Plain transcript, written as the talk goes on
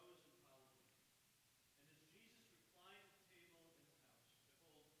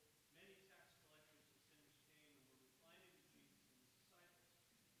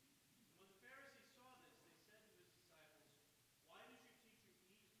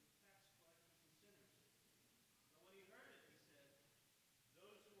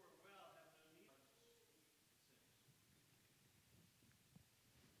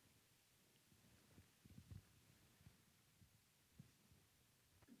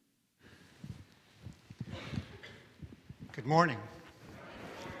Good morning.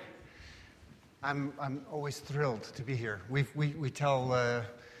 I'm always thrilled to be here. We tell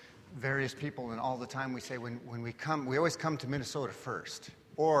various people, and all the time we say when we come, we always come to Minnesota first,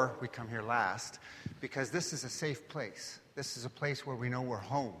 or we come here last, because this is a safe place. This is a place where we know we're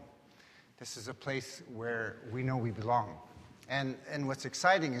home. This is a place where we know we belong. And what's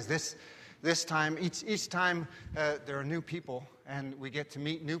exciting is this time, each time there are new people, and we get to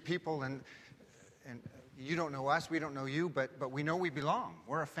meet new people, and you don't know us, we don't know you, but we know we belong.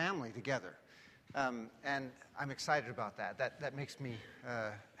 We're a family together. And I'm excited about that. That makes me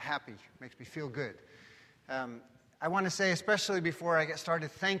happy, makes me feel good. I want to say, especially before I get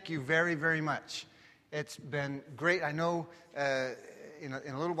started, thank you very, very much. It's been great. I know in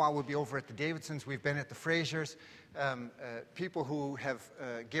a little while we'll be over at the Davidsons. We've been at the Frasers. People who have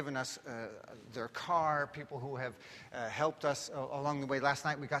given us their car, people who have helped us along the way. Last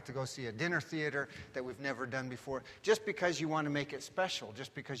night we got to go see a dinner theater that we've never done before. Just because you want to make it special,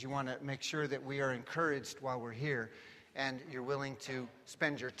 just because you want to make sure that we are encouraged while we're here, and you're willing to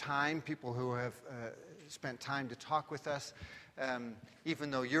spend your time, people who have spent time to talk with us.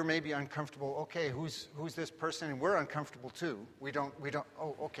 Even though you're maybe uncomfortable, okay, who's this person? And we're uncomfortable too. We don't,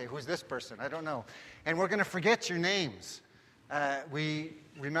 oh, okay, who's this person? I don't know. And we're going to forget your names. We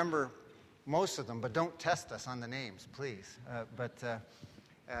remember most of them, but don't test us on the names, please.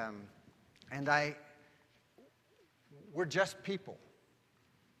 We're just people,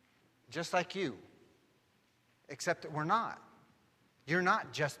 just like you, except that we're not. You're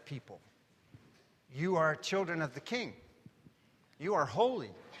not just people. You are children of the King. You are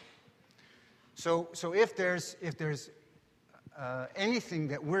holy. So if there's anything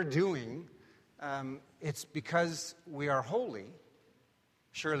that we're doing, it's because we are holy,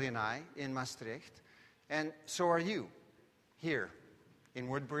 Shirley and I, in Maastricht, and so are you here in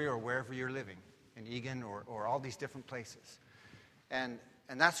Woodbury or wherever you're living, in Egan or all these different places. And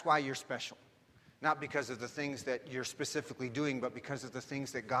that's why you're special. Not because of the things that you're specifically doing, but because of the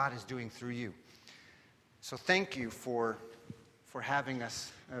things that God is doing through you. So thank you for having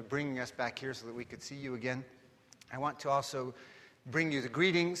us, bringing us back here so that we could see you again. I want to also bring you the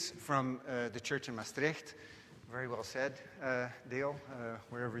greetings from the church in Maastricht. Very well said, Dale,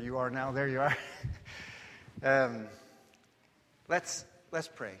 wherever you are now, there you are. Let's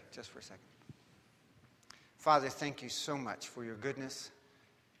pray just for a second. Father, thank you so much for your goodness,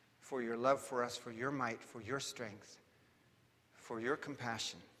 for your love for us, for your might, for your strength, for your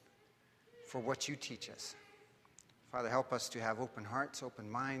compassion, for what you teach us. Father, help us to have open hearts, open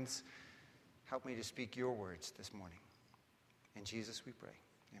minds. Help me to speak your words this morning. In Jesus we pray.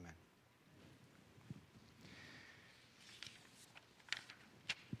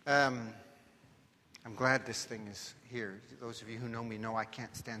 Amen. I'm glad this thing is here. Those of you who know me know I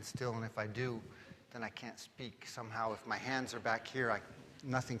can't stand still, and if I do, then I can't speak. Somehow, if my hands are back here,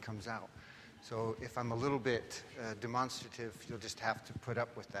 nothing comes out. So if I'm a little bit demonstrative, you'll just have to put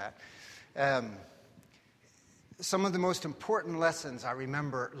up with that. Some of the most important lessons I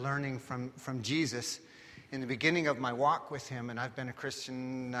remember learning from Jesus in the beginning of my walk with him, and I've been a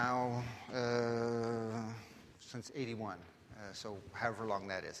Christian now since 81, so however long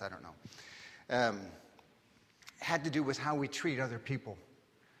that is, I don't know, had to do with how we treat other people.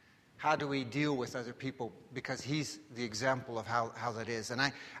 How do we deal with other people? Because he's the example of how that is. And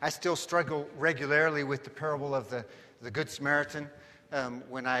I still struggle regularly with the parable of the Good Samaritan.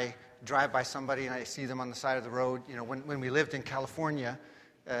 When I drive by somebody and I see them on the side of the road, you know, when we lived in California,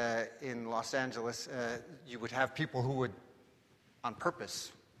 in Los Angeles, you would have people who would, on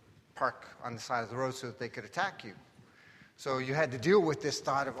purpose, park on the side of the road so that they could attack you. So you had to deal with this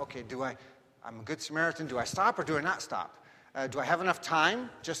thought of, okay, I'm a Good Samaritan, do I stop or do I not stop? Do I have enough time?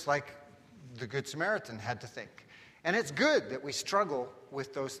 Just like the Good Samaritan had to think. And it's good that we struggle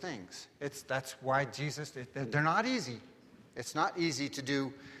with those things. That's why Jesus, they're not easy. It's not easy to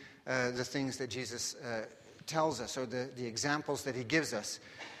do the things that Jesus tells us, or the examples that he gives us,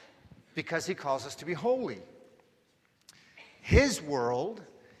 because he calls us to be holy. His world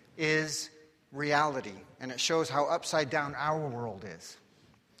is reality, and it shows how upside down our world is.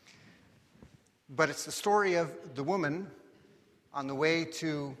 But it's the story of the woman on the way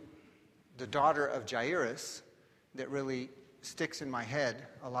to the daughter of Jairus that really sticks in my head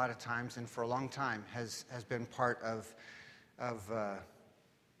a lot of times, and for a long time has been part of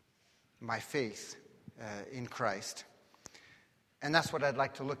my faith in Christ. And that's what I'd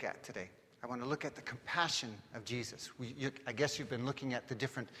like to look at today. I want to look at the compassion of Jesus. I guess you've been looking at the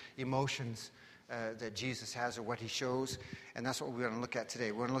different emotions that Jesus has, or what he shows, and that's what we're going to look at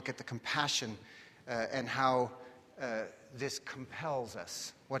today. We're going to look at the compassion and how this compels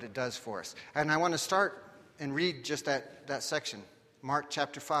us, what it does for us. And I want to start and read just that section. Mark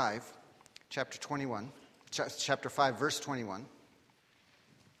chapter 5, chapter 21, chapter 5, verse 21.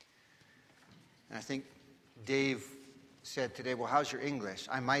 And I think Dave said today, well, how's your English?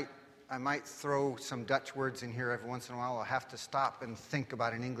 I might throw some Dutch words in here every once in a while. I'll have to stop and think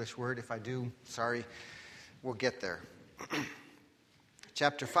about an English word. If I do, sorry, we'll get there.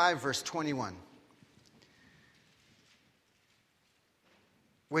 Chapter 5, verse 21.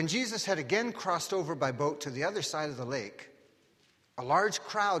 When Jesus had again crossed over by boat to the other side of the lake, a large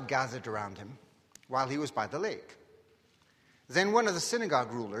crowd gathered around him while he was by the lake. Then one of the synagogue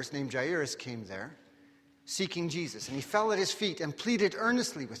rulers named Jairus came there, seeking Jesus, and he fell at his feet and pleaded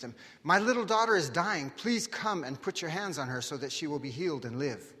earnestly with him, "My little daughter is dying. Please come and put your hands on her so that she will be healed and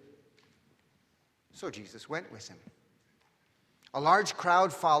live." So Jesus went with him. A large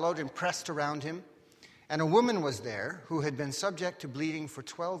crowd followed and pressed around him, and a woman was there who had been subject to bleeding for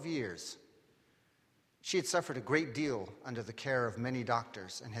 12 years. She had suffered a great deal under the care of many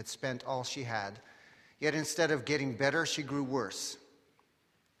doctors and had spent all she had. Yet instead of getting better, she grew worse.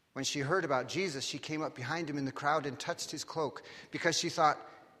 When she heard about Jesus, she came up behind him in the crowd and touched his cloak, because she thought,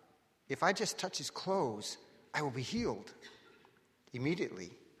 if I just touch his clothes, I will be healed.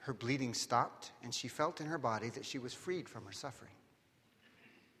 Immediately, her bleeding stopped, and she felt in her body that she was freed from her suffering.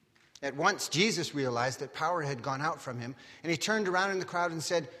 At once, Jesus realized that power had gone out from him, and he turned around in the crowd and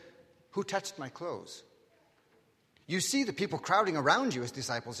said, "Who touched my clothes?" "You see the people crowding around you," his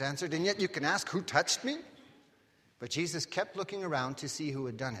disciples answered, "and yet you can ask, 'Who touched me?'" But Jesus kept looking around to see who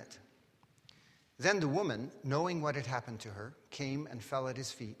had done it. Then the woman, knowing what had happened to her, came and fell at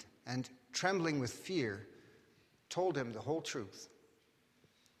his feet, and trembling with fear, told him the whole truth.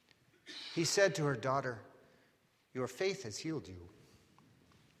 He said to her, "Daughter, your faith has healed you.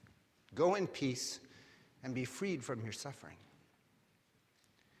 Go in peace and be freed from your suffering."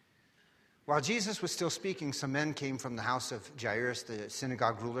 While Jesus was still speaking, some men came from the house of Jairus, the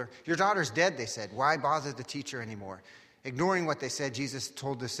synagogue ruler. "Your daughter's dead," they said. "Why bother the teacher anymore?" Ignoring what they said, Jesus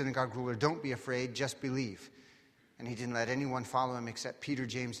told the synagogue ruler, "Don't be afraid, just believe." And he didn't let anyone follow him except Peter,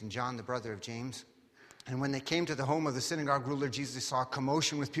 James, and John, the brother of James. And when they came to the home of the synagogue ruler, Jesus saw a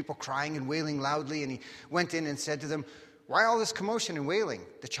commotion with people crying and wailing loudly, and he went in and said to them, "Why all this commotion and wailing?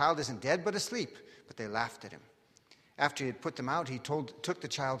 The child isn't dead, but asleep." But they laughed at him. After he had put them out, he took the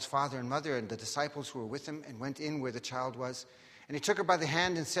child's father and mother and the disciples who were with him and went in where the child was. And he took her by the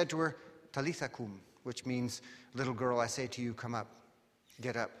hand and said to her, "Talitha kum," which means, "Little girl, I say to you, come up,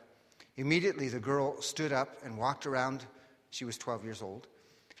 get up." Immediately the girl stood up and walked around. She was 12 years old.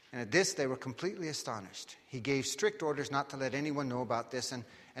 And at this they were completely astonished. He gave strict orders not to let anyone know about this and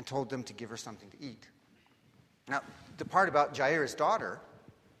told them to give her something to eat. Now, the part about Jairus' daughter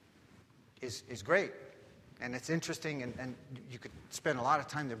is great. And it's interesting, and you could spend a lot of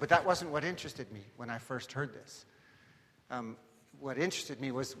time there. But that wasn't what interested me when I first heard this. What interested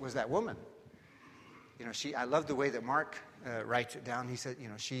me was that woman. You know, I love the way that Mark writes it down. He said, you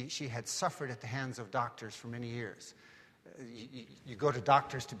know, she had suffered at the hands of doctors for many years. You go to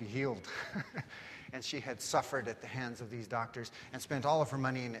doctors to be healed. And she had suffered at the hands of these doctors and spent all of her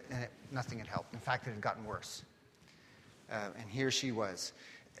money, and nothing had helped. In fact, it had gotten worse. And here she was.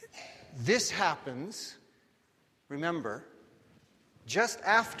 This happens, remember, just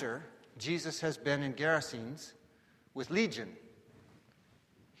after Jesus has been in Gerasenes with Legion.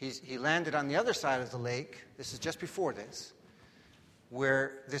 He landed on the other side of the lake. This is just before this,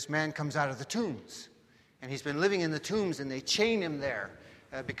 where this man comes out of the tombs. And he's been living in the tombs, and they chain him there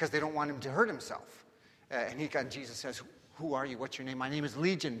because they don't want him to hurt himself. And Jesus says, "Who are you? What's your name?" "My name is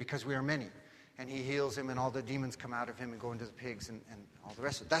Legion, because we are many." And he heals him, and all the demons come out of him and go into the pigs and all the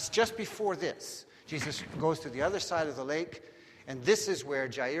rest of it. That's just before this. Jesus goes to the other side of the lake, and this is where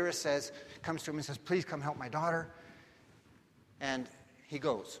Jairus comes to him and says, "Please come help my daughter." And he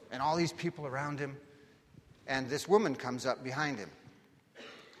goes, and all these people around him, and this woman comes up behind him.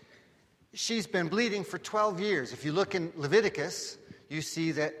 She's been bleeding for 12 years. If you look in Leviticus, you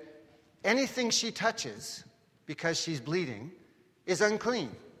see that anything she touches, because she's bleeding, is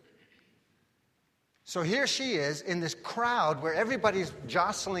unclean. So here she is in this crowd where everybody's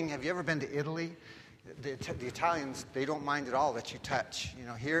jostling. Have you ever been to Italy? The Italians, they don't mind at all that you touch. You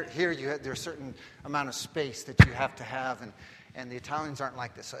know, here there's a certain amount of space that you have to have, and the Italians aren't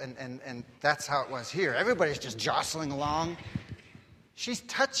like this. And that's how it was here. Everybody's just jostling along. She's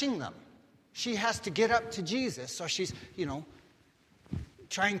touching them. She has to get up to Jesus, so she's,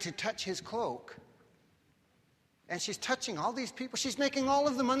 trying to touch his cloak. And she's touching all these people. She's making all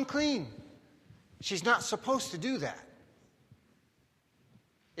of them unclean. She's not supposed to do that.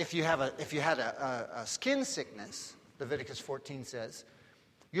 If you had a skin sickness, Leviticus 14 says,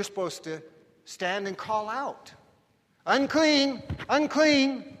 you're supposed to stand and call out, "Unclean,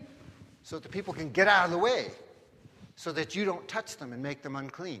 unclean," so that the people can get out of the way, so that you don't touch them and make them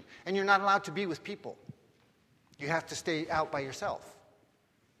unclean. And you're not allowed to be with people. You have to stay out by yourself.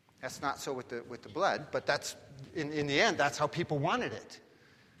 That's not so with the blood, but that's in the end, that's how people wanted it.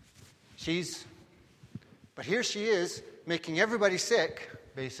 But here she is making everybody sick,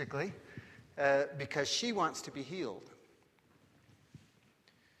 basically, because she wants to be healed.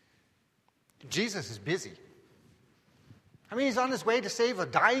 Jesus is busy. I mean, he's on his way to save a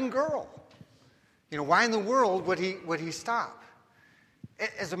dying girl. Why in the world would he stop?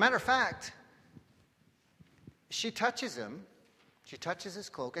 As a matter of fact, she touches him. She touches his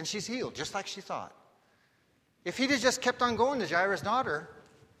cloak, and she's healed, just like she thought. If he'd have just kept on going to Jairus' daughter,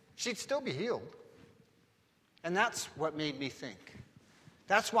 she'd still be healed. And that's what made me think.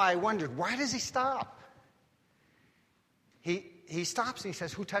 That's why I wondered, why does he stop? He stops and he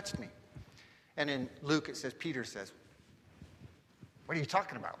says, "Who touched me?" And in Luke it says, Peter says, "What are you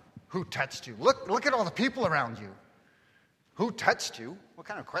talking about? Who touched you? Look at all the people around you. Who touched you? What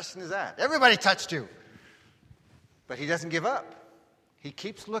kind of question is that? Everybody touched you." But he doesn't give up. He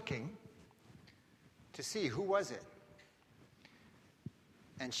keeps looking to see who was it.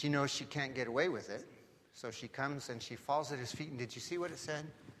 And she knows she can't get away with it. So she comes and she falls at his feet. And did you see what it said?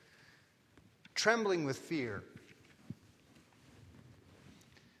 Trembling with fear.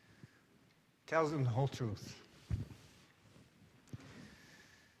 Tells him the whole truth.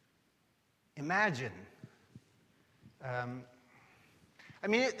 Imagine.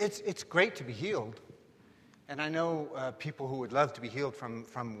 It's great to be healed. And I know people who would love to be healed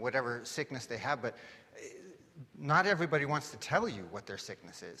from whatever sickness they have, but not everybody wants to tell you what their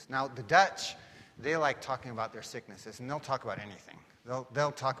sickness is. Now, the Dutch, they like talking about their sicknesses, and they'll talk about anything.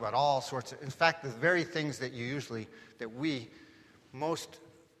 They'll talk about all sorts of, in fact, the very things that most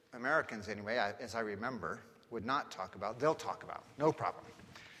Americans anyway, as I remember, would not talk about, they'll talk about, no problem.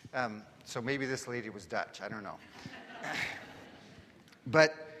 So maybe this lady was Dutch, I don't know.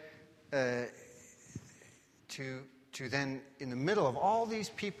 But to then, in the middle of all these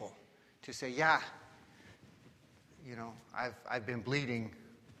people, to say, "Yeah, I've been bleeding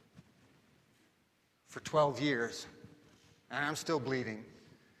for 12 years, and I'm still bleeding,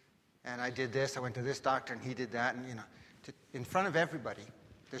 and I did this, I went to this doctor, and he did that," and, in front of everybody,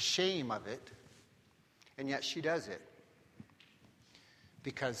 the shame of it, and yet she does it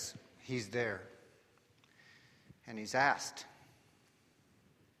because he's there, and he's asked.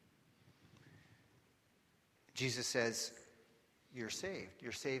 Jesus says, "You're saved.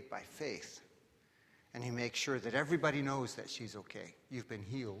 You're saved by faith." And he makes sure that everybody knows that she's okay. You've been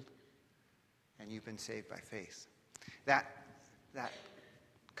healed, and you've been saved by faith. That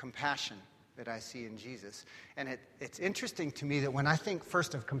compassion that I see in Jesus. And it's interesting to me that when I think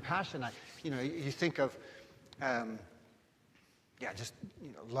first of compassion, you think of,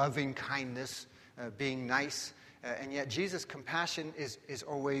 loving kindness, being nice. And yet Jesus' compassion is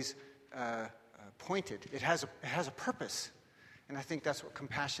always pointed. It has a purpose. And I think that's what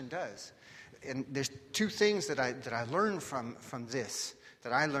compassion does. And there's two things that I learned from this,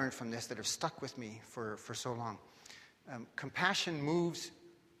 that have stuck with me for so long. Compassion moves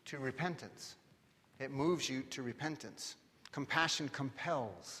to repentance. It moves you to repentance. Compassion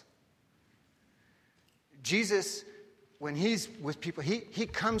compels. Jesus, when he's with people, he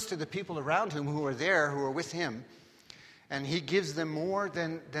comes to the people around him who are with him, and he gives them more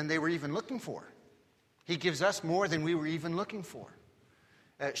than they were even looking for. He gives us more than we were even looking for.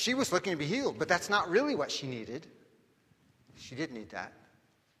 She was looking to be healed, but that's not really what she needed. She did need that.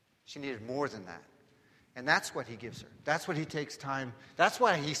 She needed more than that. And that's what he gives her. That's what he takes time. That's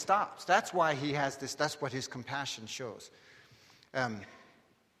why he stops. That's why he has this. That's what his compassion shows.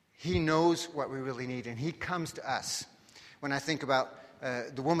 He knows what we really need, and he comes to us. When I think about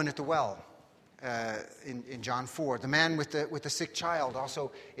the woman at the well in John 4, the man with the sick child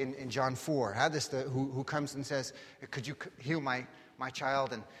also in John 4, who comes and says, "Could you heal my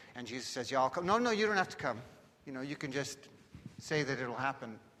child?" And Jesus says, "Yeah, I'll come." No, you don't have to come. You can just say that it'll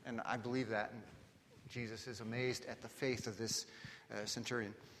happen, and I believe that. And Jesus is amazed at the faith of this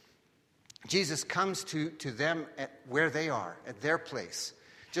centurion. Jesus comes to them at where they are, at their place,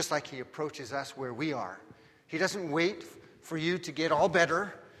 just like he approaches us where we are. He doesn't wait for you to get all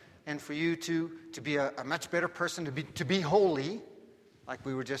better and for you to be a much better person, to be holy, like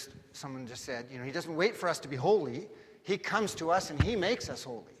someone just said. He doesn't wait for us to be holy. He comes to us and he makes us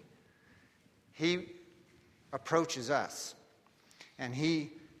holy. He approaches us, and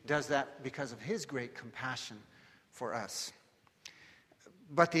he does that because of his great compassion for us.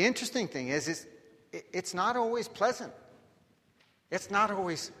 But the interesting thing is it's not always pleasant. It's not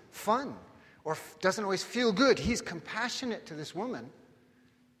always fun. or doesn't always feel good. He's compassionate to this woman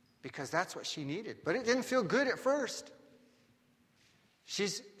because that's what she needed. But it didn't feel good at first.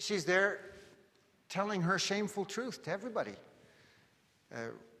 She's there telling her shameful truth to everybody.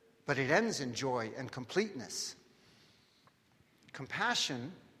 But it ends in joy and completeness.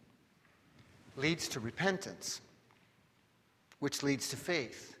 Compassion leads to repentance, which leads to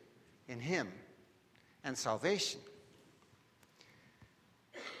faith in Him and salvation.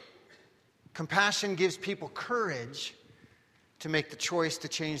 Compassion gives people courage to make the choice to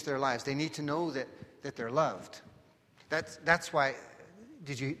change their lives. They need to know that they're loved. That's why,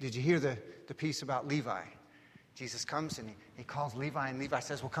 did you hear the piece about Levi? Jesus comes and he calls Levi, and Levi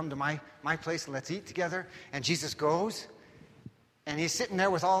says, well, come to my place and let's eat together. And Jesus goes, and he's sitting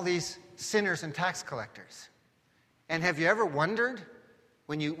there with all these sinners and tax collectors. And have you ever wondered,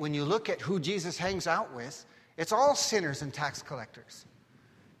 when you look at who Jesus hangs out with, it's all sinners and tax collectors.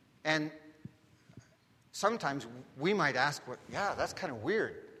 And sometimes we might ask, well, yeah, that's kind of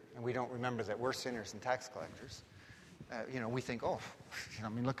weird. And we don't remember that we're sinners and tax collectors. We think,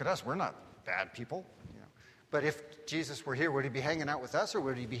 look at us. We're not bad people. But if Jesus were here, would he be hanging out with us, or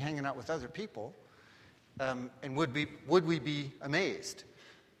would he be hanging out with other people? And would we be amazed?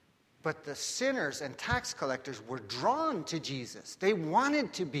 But the sinners and tax collectors were drawn to Jesus. They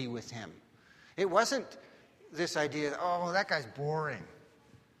wanted to be with him. It wasn't this idea, oh, that guy's boring.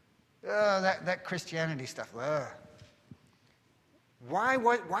 That Christianity stuff. Why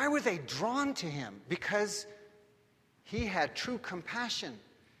were they drawn to him? Because he had true compassion.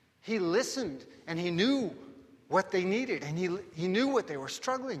 He listened, and he knew what they needed, and he knew what they were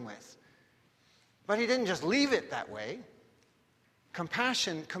struggling with. But he didn't just leave it that way.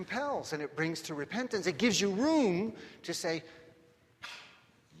 Compassion compels, and it brings to repentance. It gives you room to say,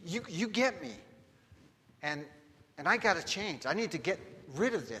 you get me, and I got to change. I need to get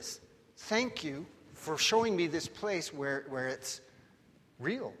rid of this. Thank you for showing me this place where it's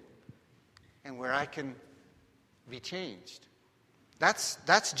real and where I can be changed.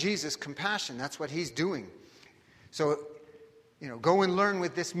 That's Jesus' compassion. That's what he's doing. So, go and learn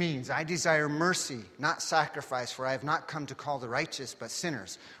what this means. I desire mercy, not sacrifice, for I have not come to call the righteous, but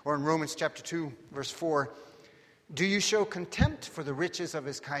sinners. Or in Romans chapter 2, verse 4, do you show contempt for the riches of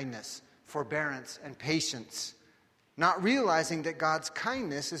his kindness, forbearance, and patience, not realizing that God's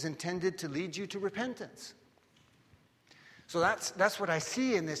kindness is intended to lead you to repentance? So that's what I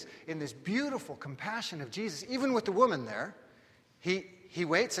see in this beautiful compassion of Jesus. Even with the woman there, he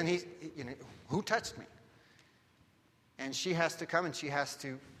waits and who touched me? And she has to come and she has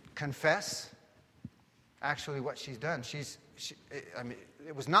to confess actually what she's done.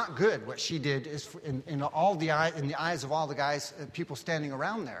 It was not good what she did in the eyes of all the guys, people standing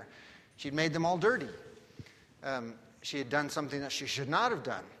around there. She'd made them all dirty. She had done something that she should not have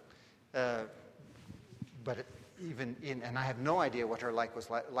done. And I have no idea what her life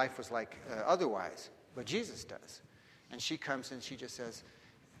was like otherwise, but Jesus does. And she comes and she just says,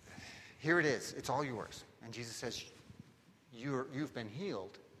 here it is, it's all yours. And Jesus says, you've been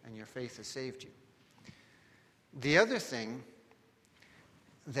healed and your faith has saved you. The other thing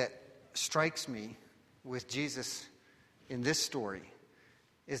that strikes me with Jesus in this story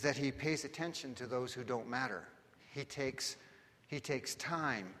is that he pays attention to those who don't matter. He takes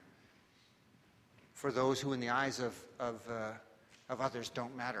time for those who in the eyes of others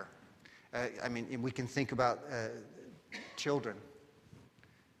don't matter. We can think about children.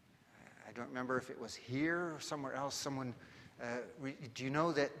 I don't remember if it was here or somewhere else. Someone, do you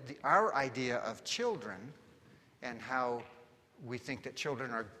know that our idea of children and how we think that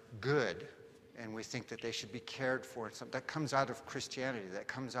children are good and we think that they should be cared for, that comes out of Christianity, that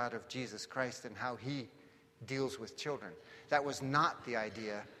comes out of Jesus Christ and how he deals with children. That was not the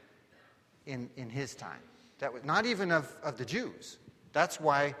idea in his time. That was not even of the Jews. That's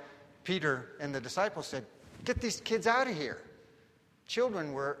why Peter and the disciples said, get these kids out of here.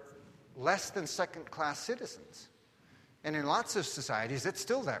 Children were less than second-class citizens. And in lots of societies, it's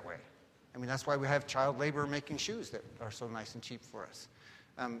still that way. That's why we have child labor making shoes that are so nice and cheap for us.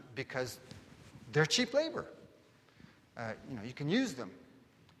 Because they're cheap labor. You can use them.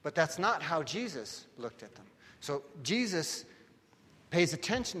 But that's not how Jesus looked at them. So Jesus pays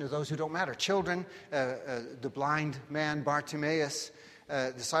attention to those who don't matter. Children, the blind man Bartimaeus,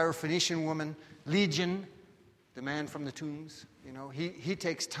 the Syrophoenician woman, Legion, the man from the tombs. He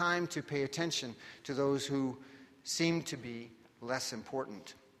takes time to pay attention to those who seem to be less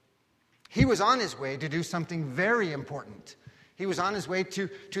important. He was on his way to do something very important. He was on his way to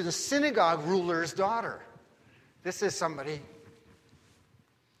the synagogue ruler's daughter. This is somebody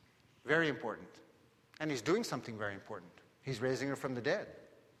very important. And he's doing something very important. He's raising her from the dead.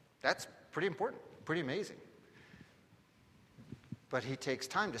 That's pretty important, pretty amazing. But he takes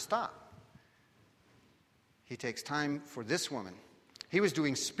time to stop. He takes time for this woman. He was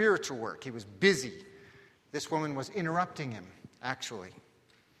doing spiritual work. He was busy. This woman was interrupting him, actually.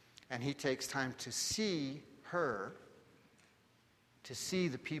 And he takes time to see her, to see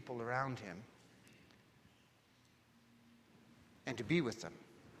the people around him, and to be with them.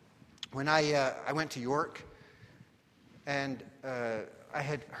 When I went to York, and I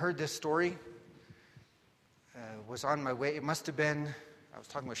had heard this story, was on my way. It must have been, I was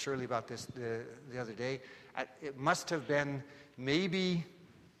talking with Shirley about this the other day. It must have been maybe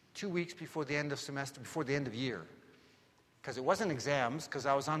 2 weeks before the end of semester, before the end of year. Because it wasn't exams, because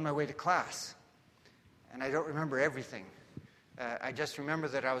I was on my way to class. And I don't remember everything. I just remember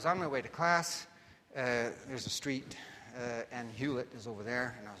that I was on my way to class. There's a street, and Hewlett is over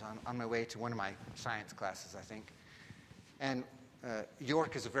there. And I was on my way to one of my science classes, I think. And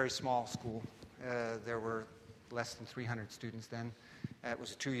York is a very small school. There were less than 300 students then. It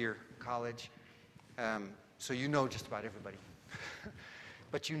was a 2-year college. So you know just about everybody.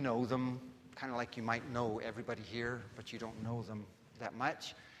 But you know them kind of like you might know everybody here, but you don't know them that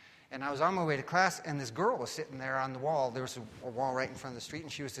much. And I was on my way to class, and this girl was sitting there on the wall. There was a wall right in front of the street,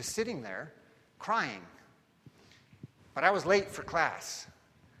 and she was just sitting there crying. But I was late for class.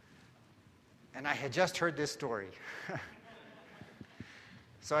 And I had just heard this story.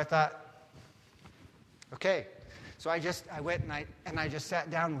 So I thought, okay. So I went and I just sat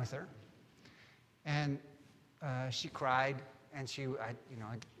down with her. And she cried, and I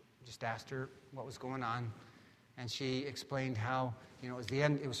just asked her what was going on. And she explained how, it was the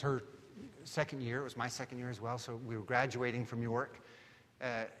end, it was her second year, it was my second year as well, so we were graduating from York.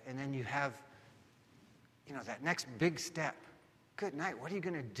 And then you have, that next big step. Good night, what are you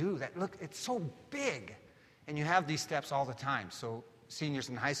going to do? Look, it's so big. And you have these steps all the time. So seniors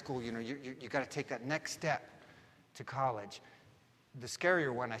in high school, you got to take that next step to college. The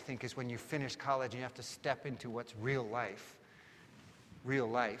scarier one, I think, is when you finish college and you have to step into what's real life. Real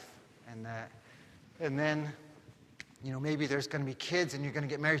life. And then, maybe there's going to be kids and you're going to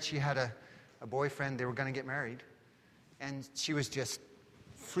get married. She had a boyfriend. They were going to get married. And she was just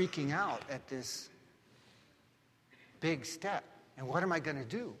freaking out at this big step. And what am I going to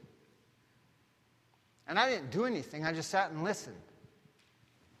do? And I didn't do anything. I just sat and listened,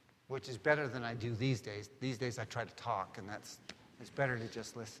 which is better than I do these days. These days I try to talk, and it's better to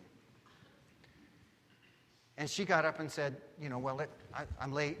just listen. And she got up and said,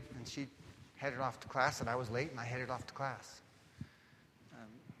 I'm late. And she headed off to class, and I was late, and I headed off to class.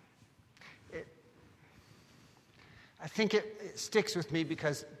 I think it sticks with me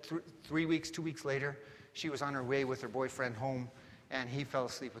because 2 weeks later, she was on her way with her boyfriend home, and he fell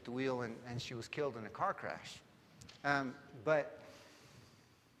asleep at the wheel, and she was killed in a car crash.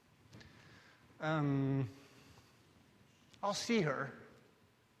 I'll see her,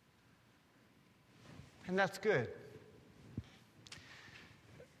 and that's good.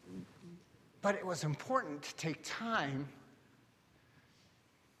 But it was important to take time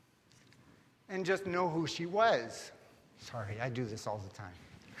and just know who she was. Sorry, I do this all the time.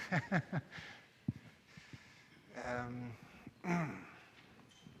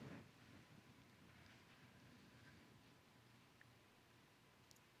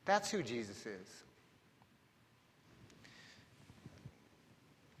 That's who Jesus is.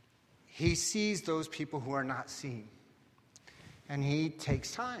 He sees those people who are not seen. And he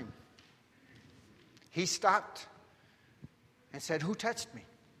takes time. He stopped and said, "Who touched me?"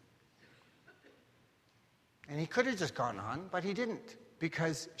 And he could have just gone on, but he didn't,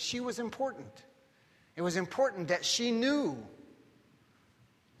 because she was important. It was important that she knew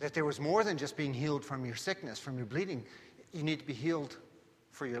that there was more than just being healed from your sickness, from your bleeding. You need to be healed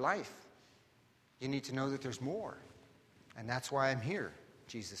for your life. You need to know that there's more. And that's why I'm here,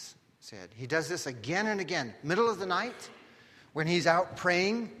 Jesus said. He does this again and again. Middle of the night, when he's out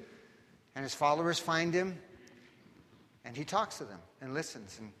praying, and his followers find him, and he talks to them and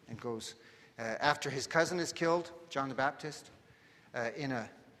listens and goes. After his cousin is killed, John the Baptist, in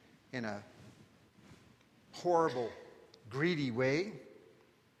a horrible, greedy way,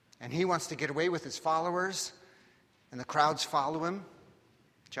 and he wants to get away with his followers, and the crowds follow him,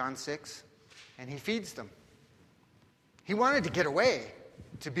 John 6, and he feeds them. He wanted to get away,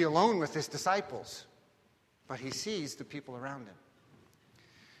 to be alone with his disciples, but he sees the people around him,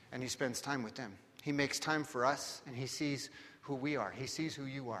 and he spends time with them. He makes time for us, and he sees who we are. He sees who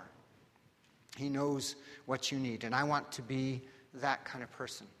you are. He knows what you need, and I want to be that kind of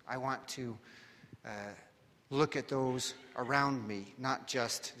person. I want to look at those around me, not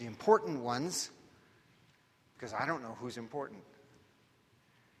just the important ones, because I don't know who's important.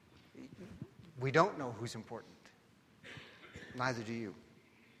 We don't know who's important. Neither do you.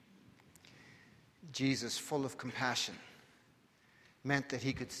 Jesus, full of compassion, meant that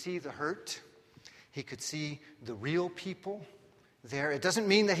he could see the hurt. He could see the real people there. It doesn't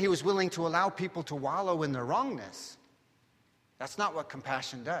mean that he was willing to allow people to wallow in their wrongness. That's not what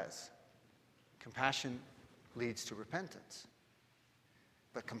compassion does. Compassion leads to repentance.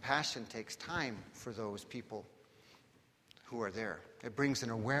 But compassion takes time for those people who are there. It brings an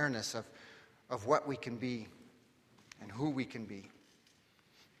awareness of what we can be and who we can be.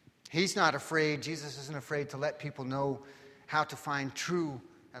 He's not afraid, Jesus isn't afraid to let people know how to find true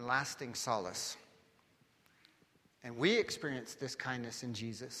and lasting solace. And we experience this kindness in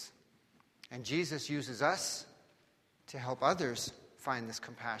Jesus. And Jesus uses us to help others find this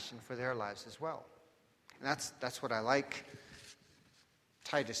compassion for their lives as well. And that's what I like.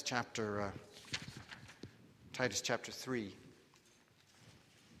 Titus chapter 3.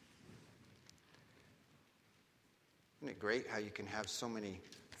 Isn't it great how you can have so many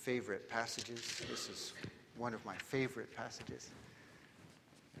favorite passages? This is one of my favorite passages.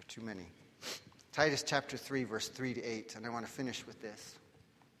 There are too many. Titus chapter 3, verse 3 to 8, and I want to finish with this.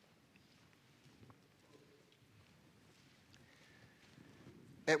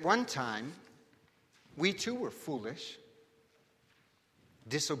 At one time, we too were foolish,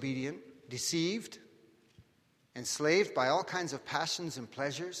 disobedient, deceived, enslaved by all kinds of passions and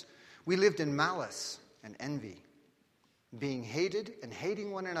pleasures. We lived in malice and envy, being hated and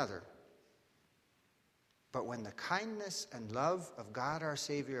hating one another. But when the kindness and love of God our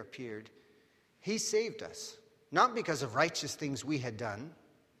Savior appeared, he saved us, not because of righteous things we had done,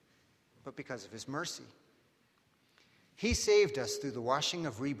 but because of his mercy. He saved us through the washing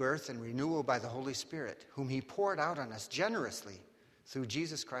of rebirth and renewal by the Holy Spirit, whom he poured out on us generously through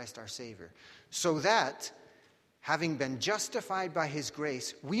Jesus Christ our Savior, so that, having been justified by his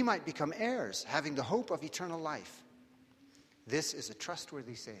grace, we might become heirs, having the hope of eternal life. This is a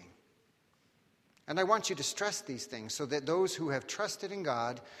trustworthy saying. And I want you to stress these things so that those who have trusted in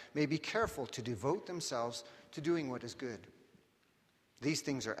God may be careful to devote themselves to doing what is good. These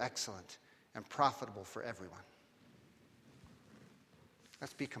things are excellent and profitable for everyone.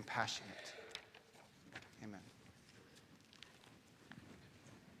 Let's be compassionate.